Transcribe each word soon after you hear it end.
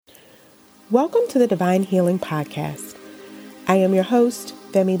Welcome to the Divine Healing Podcast. I am your host,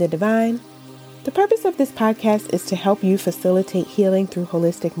 Femi the Divine. The purpose of this podcast is to help you facilitate healing through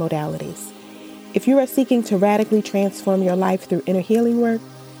holistic modalities. If you are seeking to radically transform your life through inner healing work,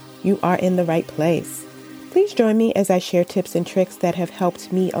 you are in the right place. Please join me as I share tips and tricks that have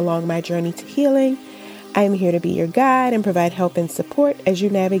helped me along my journey to healing. I am here to be your guide and provide help and support as you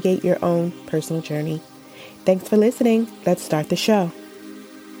navigate your own personal journey. Thanks for listening. Let's start the show.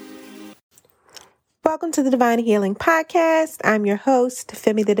 Welcome to the Divine Healing Podcast. I'm your host,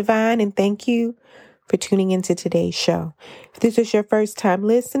 Femi the Divine, and thank you for tuning into today's show. If this is your first time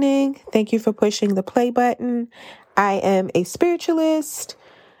listening, thank you for pushing the play button. I am a spiritualist.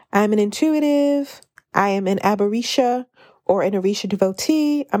 I'm an intuitive. I am an Abarisha or an Orisha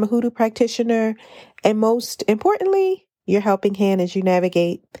devotee. I'm a Hoodoo practitioner. And most importantly, your helping hand as you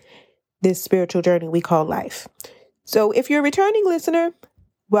navigate this spiritual journey we call life. So if you're a returning listener,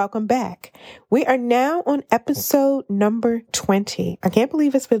 welcome back. We are now on episode number 20. I can't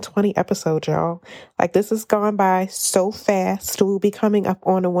believe it's been 20 episodes, y'all. Like, this has gone by so fast. We'll be coming up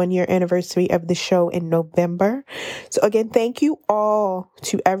on a 1-year anniversary of the show in November. So again, thank you all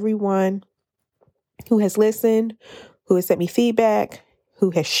to everyone who has listened, who has sent me feedback,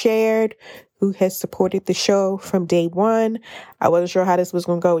 who has shared, who has supported the show from day one. I wasn't sure how this was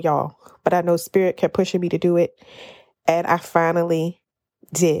going to go, y'all, but I know Spirit kept pushing me to do it, and I finally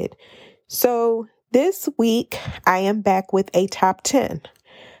did. So this week, I am back with a top 10.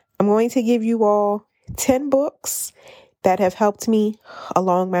 I'm going to give you all 10 books that have helped me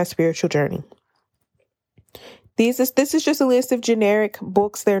along my spiritual journey. This is just a list of generic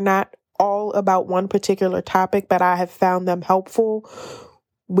books. They're not all about one particular topic, but I have found them helpful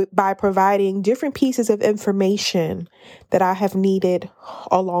by providing different pieces of information that I have needed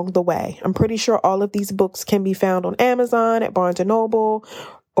along the way. I'm pretty sure all of these books can be found on Amazon, at Barnes & Noble,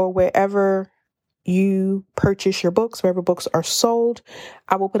 or wherever you purchase your books, wherever books are sold.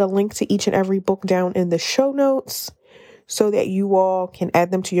 I will put a link to each and every book down in the show notes so that you all can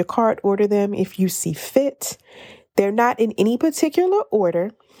add them to your cart, order them if you see fit. They're not in any particular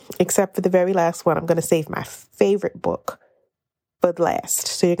order, except for the very last one. I'm going to save my favorite book for last.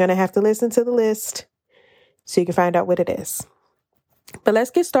 So you're going to have to listen to the list so you can find out what it is. But let's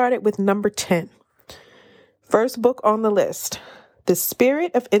get started with number 10. First book on the list, The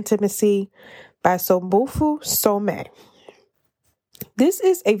Spirit of Intimacy by Sombofu Somé. This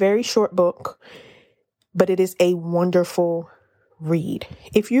is a very short book, but it is a wonderful read.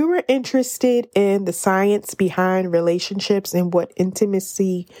 If you are interested in the science behind relationships and what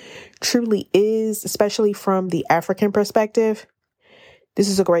intimacy truly is, especially from the African perspective, this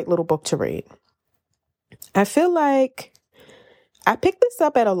is a great little book to read. I feel like I picked this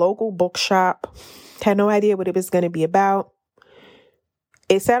up at a local bookshop. Had no idea what it was going to be about.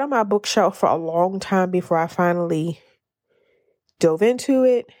 It sat on my bookshelf for a long time before I finally dove into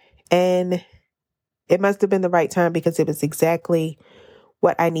it. And it must have been the right time because it was exactly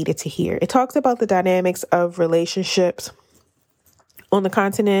what I needed to hear. It talks about the dynamics of relationships on the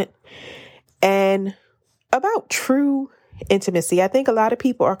continent and about true intimacy. I think a lot of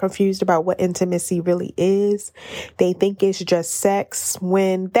people are confused about what intimacy really is. They think it's just sex,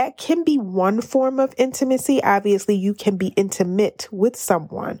 when that can be one form of intimacy. Obviously, you can be intimate with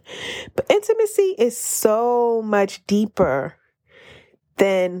someone, but intimacy is so much deeper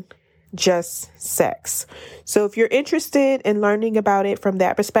than just sex. So if you're interested in learning about it from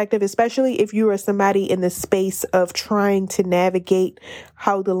that perspective, especially if you are somebody in the space of trying to navigate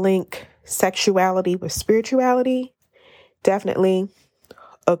how to link sexuality with spirituality, definitely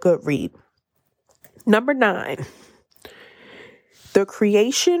a good read. Number 9, The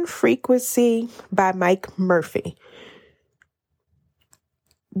Creation Frequency by Mike Murphy.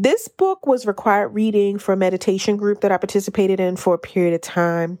 This book was required reading for a meditation group that I participated in for a period of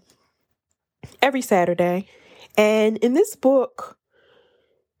time every Saturday. And in this book,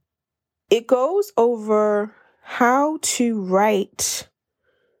 it goes over how to write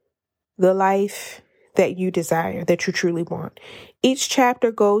the life that you desire, that you truly want. Each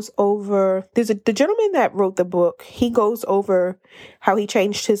chapter goes over, the gentleman that wrote the book, he goes over how he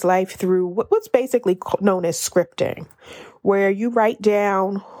changed his life through what's basically known as scripting, where you write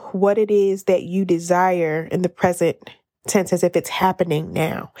down what it is that you desire in the present tense as if it's happening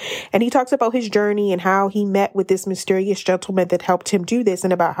now. And he talks about his journey and how he met with this mysterious gentleman that helped him do this,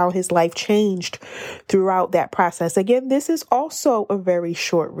 and about how his life changed throughout that process. Again, this is also a very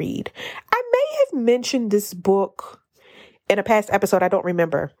short read. I may have mentioned this book in a past episode, I don't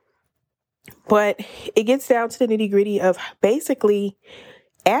remember, but it gets down to the nitty-gritty of basically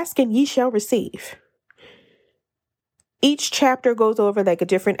ask and ye shall receive. Each chapter goes over like a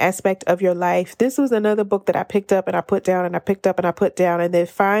different aspect of your life. This was another book that I picked up and I put down and I picked up and I put down. And then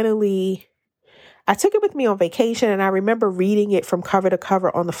finally, I took it with me on vacation, and I remember reading it from cover to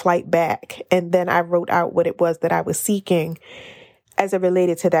cover on the flight back. And then I wrote out what it was that I was seeking as it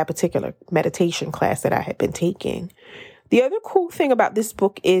related to that particular meditation class that I had been taking. The other cool thing about this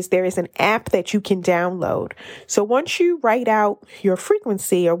book is there is an app that you can download. So once you write out your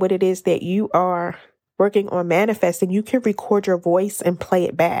frequency or what it is that you are working on manifesting, you can record your voice and play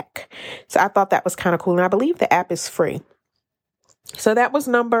it back. So I thought that was kind of cool. And I believe the app is free. So that was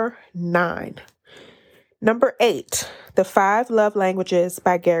number 9. Number 8, The 5 Love Languages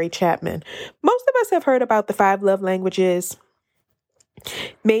by Gary Chapman. Most of us have heard about the 5 love languages.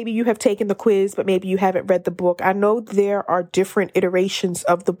 Maybe you have taken the quiz, but maybe you haven't read the book. I know there are different iterations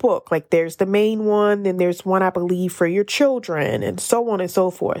of the book. Like there's the main one, then there's one, I believe, for your children, and so on and so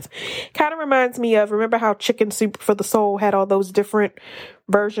forth. Kind of reminds me of, remember how Chicken Soup for the Soul had all those different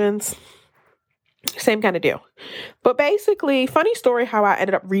versions? Same kind of deal. But basically, funny story how I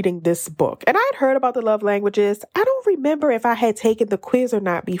ended up reading this book. And I had heard about the love languages. I don't remember if I had taken the quiz or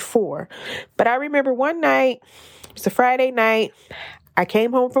not before. But I remember one night, it was a Friday night, I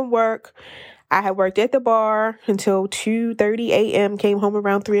came home from work. I had worked at the bar until 2:30 a.m., came home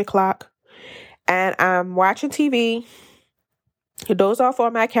around 3 o'clock. And I'm watching TV. I doze off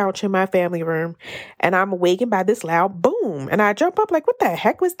on my couch in my family room. And I'm awakened by this loud boom. And I jump up like, what the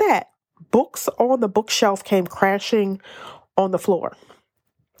heck was that? Books on the bookshelf came crashing on the floor.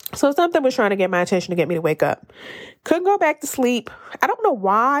 So something was trying to get my attention to get me to wake up. Couldn't go back to sleep. I don't know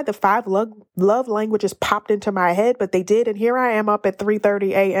why the 5 love languages popped into my head, but they did. And here I am up at 3:30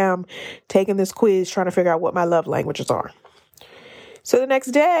 a.m. taking this quiz, trying to figure out what my love languages are. So the next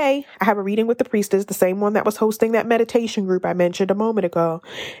day, I have a reading with the priestess, the same one that was hosting that meditation group I mentioned a moment ago.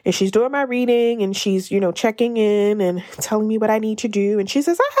 And she's doing my reading and she's, checking in and telling me what I need to do. And she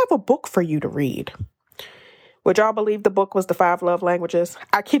says, I have a book for you to read. Would y'all believe the book was the 5 love languages?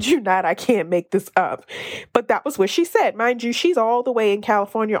 I kid you not, I can't make this up. But that was what she said. Mind you, she's all the way in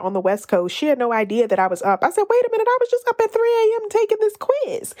California on the West Coast. She had no idea that I was up. I said, wait a minute, I was just up at 3 a.m. taking this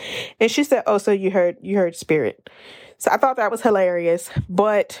quiz. And she said, oh, so you heard spirit. So I thought that was hilarious.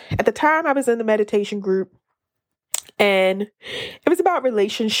 But at the time I was in the meditation group and it was about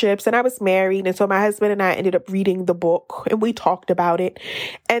relationships and I was married. And so my husband and I ended up reading the book and we talked about it.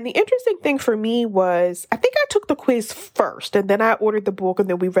 And the interesting thing for me was I think I took the quiz first and then I ordered the book and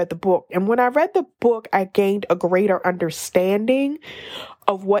then we read the book. And when I read the book, I gained a greater understanding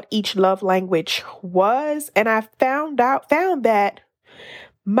of what each love language was. And I found that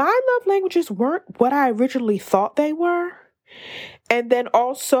my love languages weren't what I originally thought they were. And then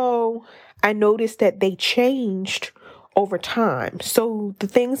also I noticed that they changed over time. So the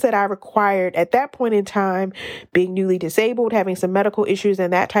things that I required at that point in time, being newly disabled, having some medical issues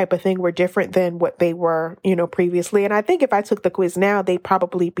and that type of thing were different than what they were, previously. And I think if I took the quiz now, they'd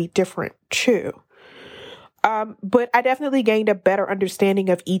probably be different too. But I definitely gained a better understanding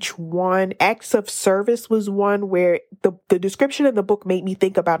of each one. Acts of service was one where the description in the book made me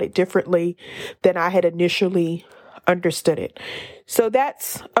think about it differently than I had initially understood it. So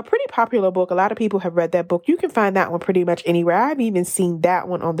that's a pretty popular book. A lot of people have read that book. You can find that one pretty much anywhere. I've even seen that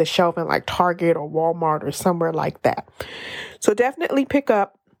one on the shelf in like Target or Walmart or somewhere like that. So definitely pick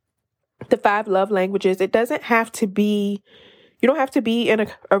up the 5 love languages. It doesn't have to be You don't have to be in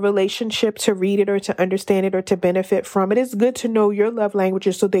a relationship to read it or to understand it or to benefit from it. It's good to know your love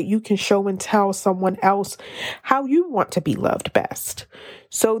languages so that you can show and tell someone else how you want to be loved best,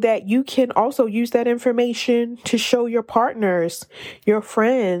 so that you can also use that information to show your partners, your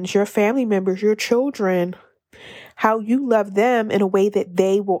friends, your family members, your children, how you love them in a way that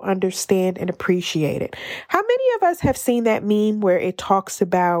they will understand and appreciate it. How many of us have seen that meme where it talks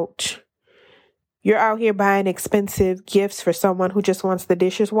about you're out here buying expensive gifts for someone who just wants the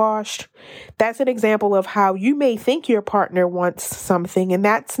dishes washed? That's an example of how you may think your partner wants something and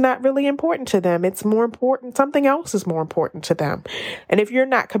that's not really important to them. It's more important. Something else is more important to them. And if you're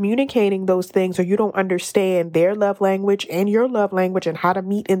not communicating those things or you don't understand their love language and your love language and how to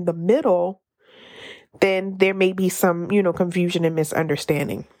meet in the middle, then there may be some, confusion and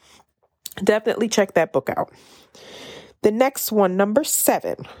misunderstanding. Definitely check that book out. The next one, number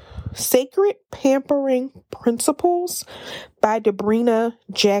 7, Sacred Pampering Principles by Debrina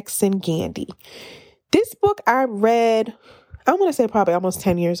Jackson Gandy. This book I read, I want to say probably almost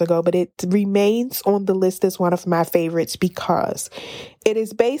 10 years ago, but it remains on the list as one of my favorites because it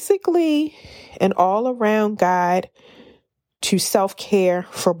is basically an all-around guide to self-care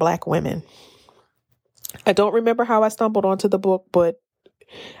for Black women. I don't remember how I stumbled onto the book, but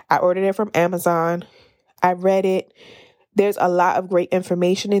I ordered it from Amazon. I read it. There's a lot of great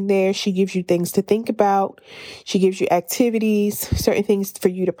information in there. She gives you things to think about. She gives you activities, certain things for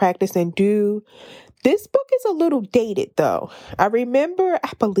you to practice and do. This book is a little dated, though. I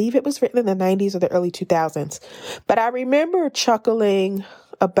believe it was written in the 90s or the early 2000s, but I remember chuckling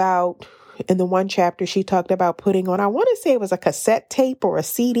about, in the one chapter, she talked about putting on, I want to say it was a cassette tape or a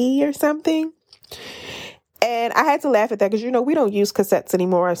CD or something. And I had to laugh at that because, we don't use cassettes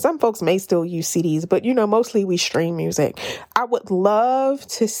anymore. Some folks may still use CDs, but, mostly we stream music. I would love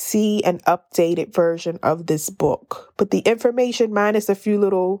to see an updated version of this book, but the information, minus a few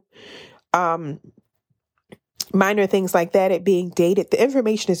little minor things like that, it being dated, the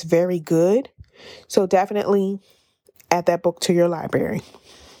information is very good. So definitely add that book to your library.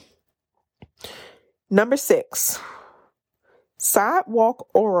 Number 6, Sidewalk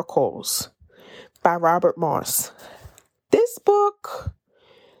Oracles by Robert Moss. This book,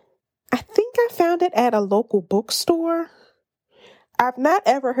 I think I found it at a local bookstore. I've not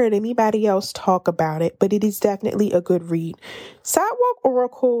ever heard anybody else talk about it, but it is definitely a good read. Sidewalk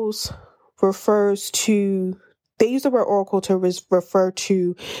Oracles they use the word oracle to refer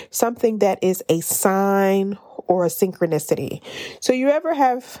to something that is a sign or a synchronicity. So you ever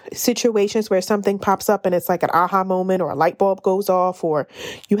have situations where something pops up and it's like an aha moment or a light bulb goes off, or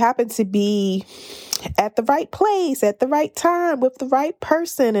you happen to be at the right place at the right time with the right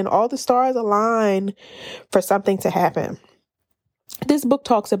person and all the stars align for something to happen? This book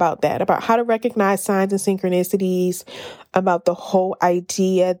talks about that, about how to recognize signs and synchronicities, about the whole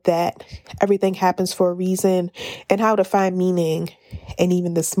idea that everything happens for a reason, and how to find meaning in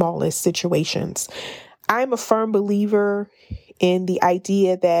even the smallest situations. I'm a firm believer in the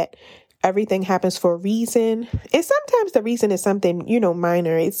idea that everything happens for a reason. And sometimes the reason is something,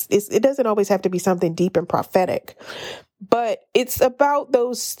 minor. It doesn't always have to be something deep and prophetic, but it's about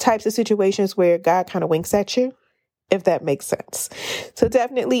those types of situations where God kind of winks at you, if that makes sense. So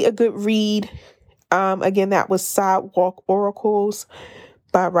definitely a good read. Again, that was Sidewalk Oracles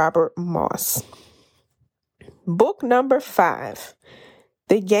by Robert Moss. Book number 5,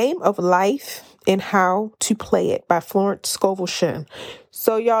 The Game of Life and How to Play It by Florence Scovel Shinn.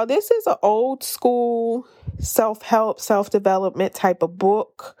 So y'all, this is an old school self-help, self-development type of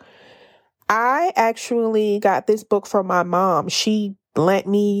book. I actually got this book from my mom. She lent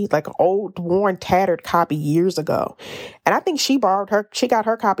me like an old, worn, tattered copy years ago. And I think she got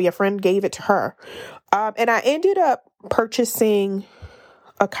her copy. A friend gave it to her. And I ended up purchasing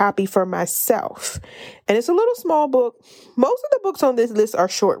a copy for myself. And it's a little small book. Most of the books on this list are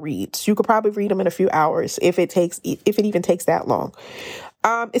short reads. You could probably read them in a few hours if it even takes that long.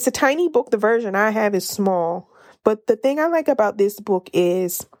 It's a tiny book. The version I have is small. But the thing I like about this book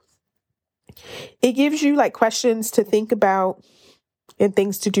is it gives you like questions to think about and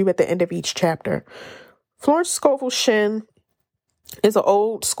things to do at the end of each chapter. Florence Scovel Shinn is an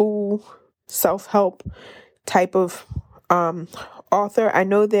old school self-help type of author. I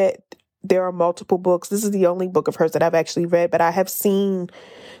know that there are multiple books. This is the only book of hers that I've actually read, but I have seen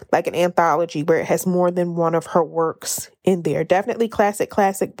like an anthology where it has more than one of her works in there. Definitely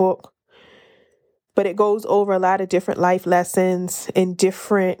classic book, but it goes over a lot of different life lessons and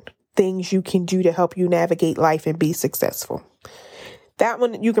different things you can do to help you navigate life and be successful. That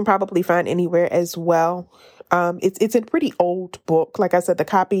one you can probably find anywhere as well. It's a pretty old book. Like I said,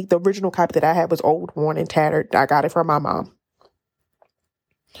 the original copy that I had was old, worn, and tattered. I got it from my mom.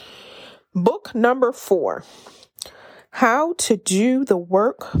 Book number 4, How to Do the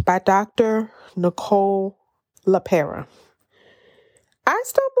Work by Dr. Nicole LePera. I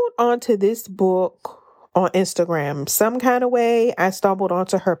stumbled onto this book on Instagram some kind of way. I stumbled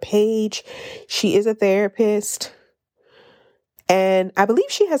onto her page. She is a therapist. And I believe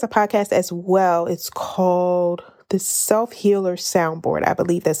she has a podcast as well. It's called The Self-Healer Soundboard. I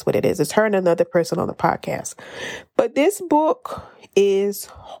believe that's what it is. It's her and another person on the podcast. But this book is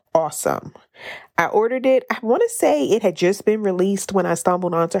awesome. I ordered it. I want to say it had just been released when I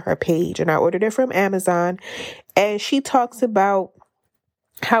stumbled onto her page, and I ordered it from Amazon. And she talks about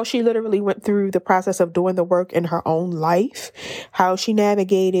how she literally went through the process of doing the work in her own life, how she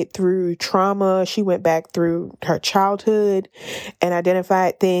navigated through trauma. She went back through her childhood and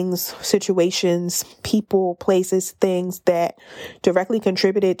identified things, situations, people, places, things that directly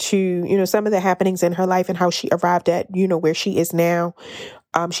contributed to, some of the happenings in her life and how she arrived at, where she is now.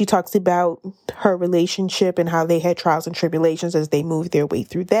 She talks about her relationship and how they had trials and tribulations as they moved their way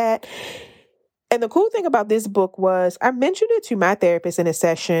through that. And the cool thing about this book was I mentioned it to my therapist in a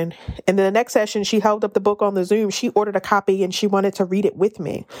session. And then the next session, she held up the book on the Zoom. She ordered a copy and she wanted to read it with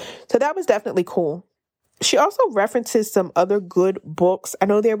me. So that was definitely cool. She also references some other good books. I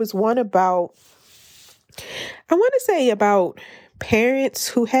know there was one about I want to say about parents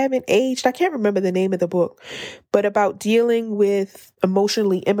who haven't aged. I can't remember the name of the book, but about dealing with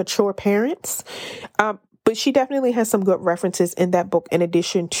emotionally immature parents. But she definitely has some good references in that book, in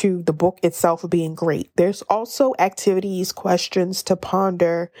addition to the book itself being great. There's also activities, questions to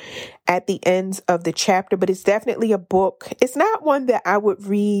ponder at the ends of the chapter, but it's definitely a book. It's not one that I would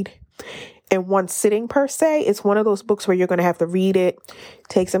read in one sitting per se. It's one of those books where you're going to have to read it,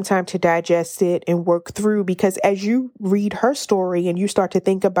 take some time to digest it and work through, because as you read her story and you start to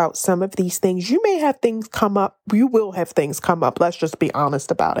think about some of these things, you may have things come up. You will have things come up. Let's just be honest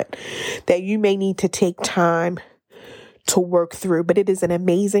about it, that you may need to take time to work through. But it is an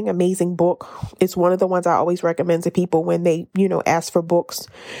amazing, amazing book. It's one of the ones I always recommend to people when they, ask for books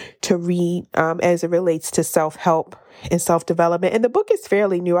to read as it relates to self-help and self-development. And the book is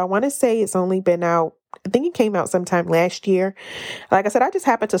fairly new. I want to say it's only been out, I think it came out sometime last year. Like I said, I just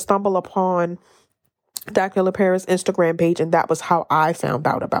happened to stumble upon Dr. LaPera's Instagram page, and that was how I found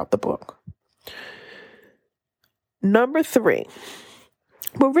out about the book. Number 3.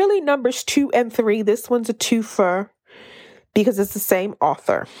 Well, really numbers 2 and 3. This one's a twofer because it's the same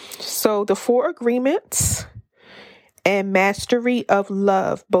author. So The 4 Agreements and Mastery of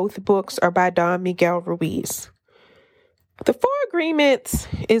Love, both books are by Don Miguel Ruiz. The 4 Agreements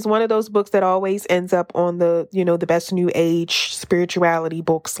is one of those books that always ends up on the, the best new age spirituality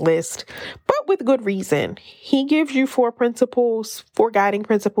books list, but with good reason. He gives you 4 principles, 4 guiding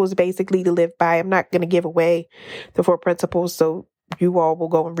principles basically to live by. I'm not going to give away the 4 principles, so you all will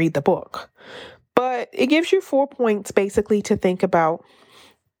go and read the book. But it gives you 4 points basically to think about.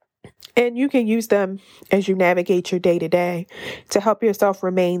 And you can use them as you navigate your day to day to help yourself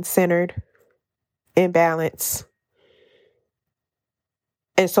remain centered, in balance,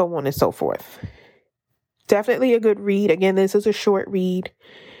 and so on and so forth. Definitely a good read. Again, this is a short read.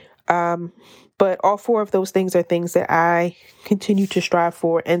 But all 4 of those things are things that I continue to strive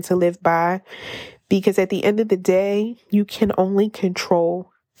for and to live by. Because at the end of the day, you can only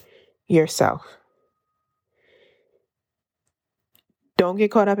control yourself. Don't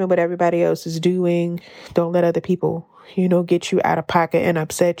get caught up in what everybody else is doing. Don't let other people, get you out of pocket and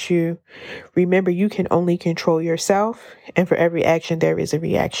upset you. Remember, you can only control yourself. And for every action, there is a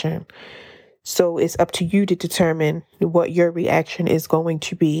reaction. So it's up to you to determine what your reaction is going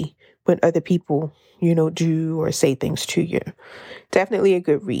to be when other people, do or say things to you. Definitely a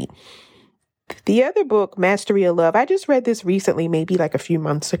good read. The other book, Mastery of Love, I just read this recently, maybe like a few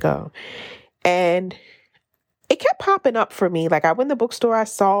months ago. And it kept popping up for me. Like I went in the bookstore, I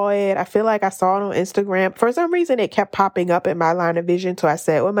saw it. I feel like I saw it on Instagram. For some reason, it kept popping up in my line of vision. So I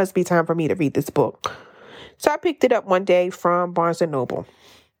said, it must be time for me to read this book. So I picked it up one day from Barnes & Noble.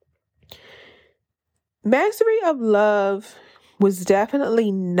 Mastery of Love was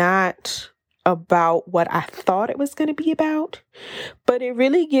definitely not about what I thought it was going to be about, but it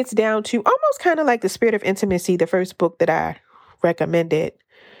really gets down to almost kind of like The Spirit of Intimacy, the first book that I recommended,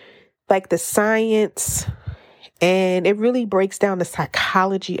 like the science, and it really breaks down the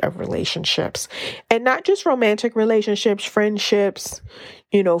psychology of relationships, and not just romantic relationships, friendships,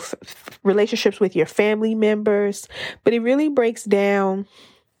 relationships with your family members, but it really breaks down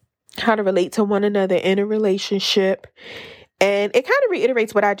how to relate to one another in a relationship. And it kind of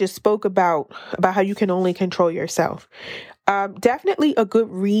reiterates what I just spoke about how you can only control yourself. Definitely a good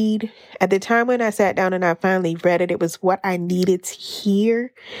read. At the time when I sat down and I finally read it, it was what I needed to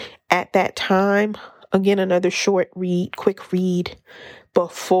hear at that time. Again, another short read, quick read,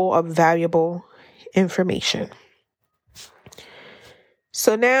 but full of valuable information.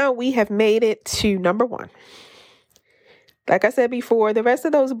 So now we have made it to number 1. Like I said before, the rest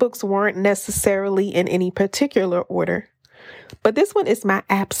of those books weren't necessarily in any particular order. But this one is my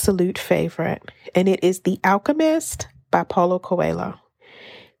absolute favorite, and it is The Alchemist by Paulo Coelho.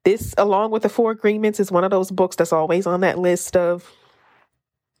 This, along with The 4 Agreements, is one of those books that's always on that list of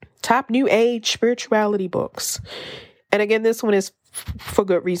top new age spirituality books. And again, this one is for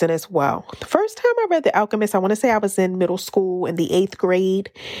good reason as well. The first time I read The Alchemist, I want to say I was in middle school in the 8th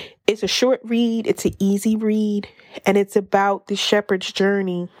grade. It's a short read. It's an easy read. And it's about the shepherd's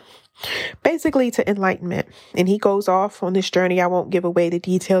journey, basically to enlightenment. And he goes off on this journey. I won't give away the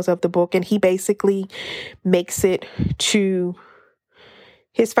details of the book. And he basically makes it to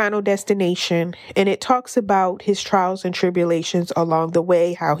his final destination. And it talks about his trials and tribulations along the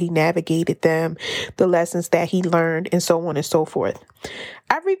way, how he navigated them, the lessons that he learned, and so on and so forth.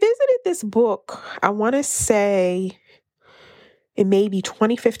 I revisited this book, I want to say it may be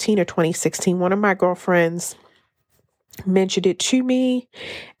 2015 or 2016. One of my girlfriends mentioned it to me,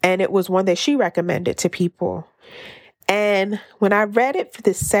 and it was one that she recommended to people. And when I read it for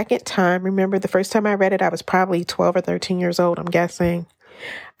the second time, remember the first time I read it, I was probably 12 or 13 years old, I'm guessing.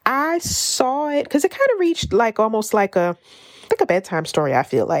 I saw it because it kind of reached like almost like a bedtime story, I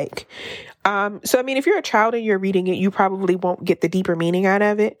feel like. So, I mean, if you're a child and you're reading it, you probably won't get the deeper meaning out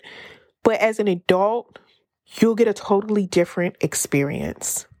of it. But as an adult, you'll get a totally different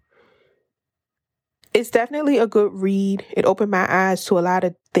experience. It's definitely a good read. It opened my eyes to a lot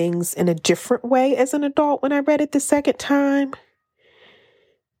of things in a different way as an adult when I read it the second time.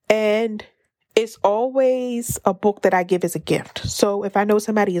 And it's always a book that I give as a gift. So if I know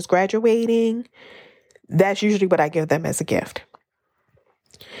somebody is graduating, that's usually what I give them as a gift.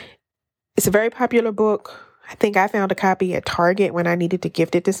 It's a very popular book. I think I found a copy at Target when I needed to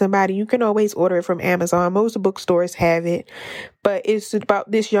gift it to somebody. You can always order it from Amazon. Most bookstores have it. But it's about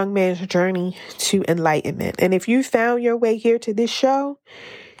this young man's journey to enlightenment. And if you found your way here to this show,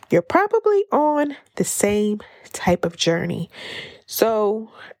 you're probably on the same type of journey. So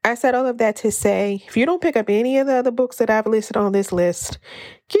I said all of that to say, if you don't pick up any of the other books that I've listed on this list,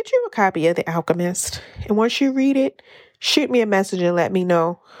 get you a copy of The Alchemist. And once you read it, shoot me a message and let me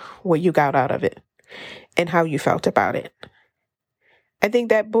know what you got out of it and how you felt about it. I think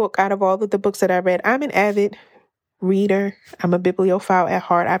that book, out of all of the books that I read, I'm an avid reader. I'm a bibliophile at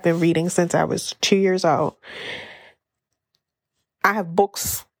heart. I've been reading since I was 2 years old. I have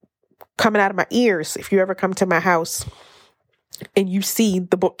books coming out of my ears. If you ever come to my house and you see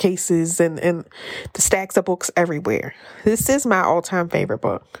the bookcases and the stacks of books everywhere, this is my all-time favorite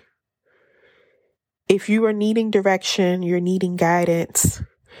book. If you are needing direction, you're needing guidance,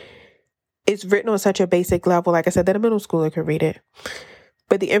 it's written on such a basic level, like I said, that a middle schooler could read it.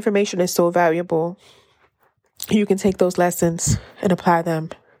 But the information is so valuable. You can take those lessons and apply them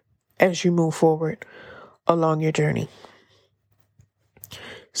as you move forward along your journey.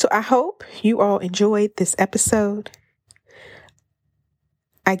 So I hope you all enjoyed this episode.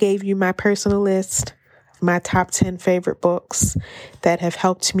 I gave you my personal list of my top 10 favorite books that have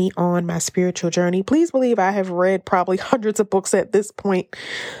helped me on my spiritual journey. Please believe I have read probably hundreds of books at this point.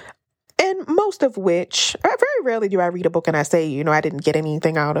 And most of which, very rarely do I read a book and I say, I didn't get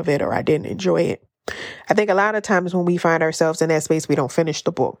anything out of it or I didn't enjoy it. I think a lot of times when we find ourselves in that space, we don't finish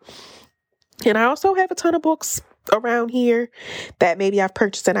the book. And I also have a ton of books around here that maybe I've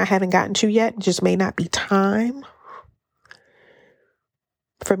purchased and I haven't gotten to yet. It just may not be time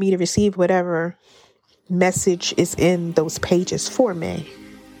for me to receive whatever message is in those pages for me.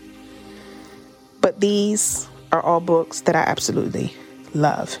 But these are all books that I absolutely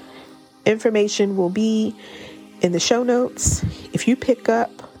love. Information will be in the show notes. If you pick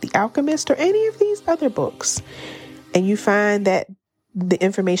up The Alchemist or any of these other books and you find that the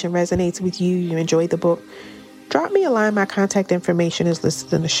information resonates with you, you enjoy the book, drop me a line. My contact information is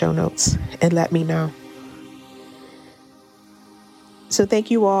listed in the show notes and let me know. So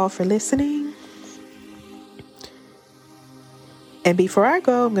thank you all for listening. And before I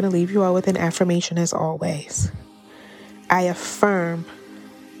go, I'm going to leave you all with an affirmation as always. I affirm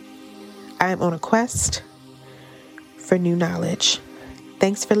I am on a quest for new knowledge.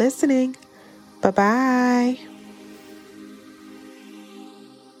 Thanks for listening. Bye-bye.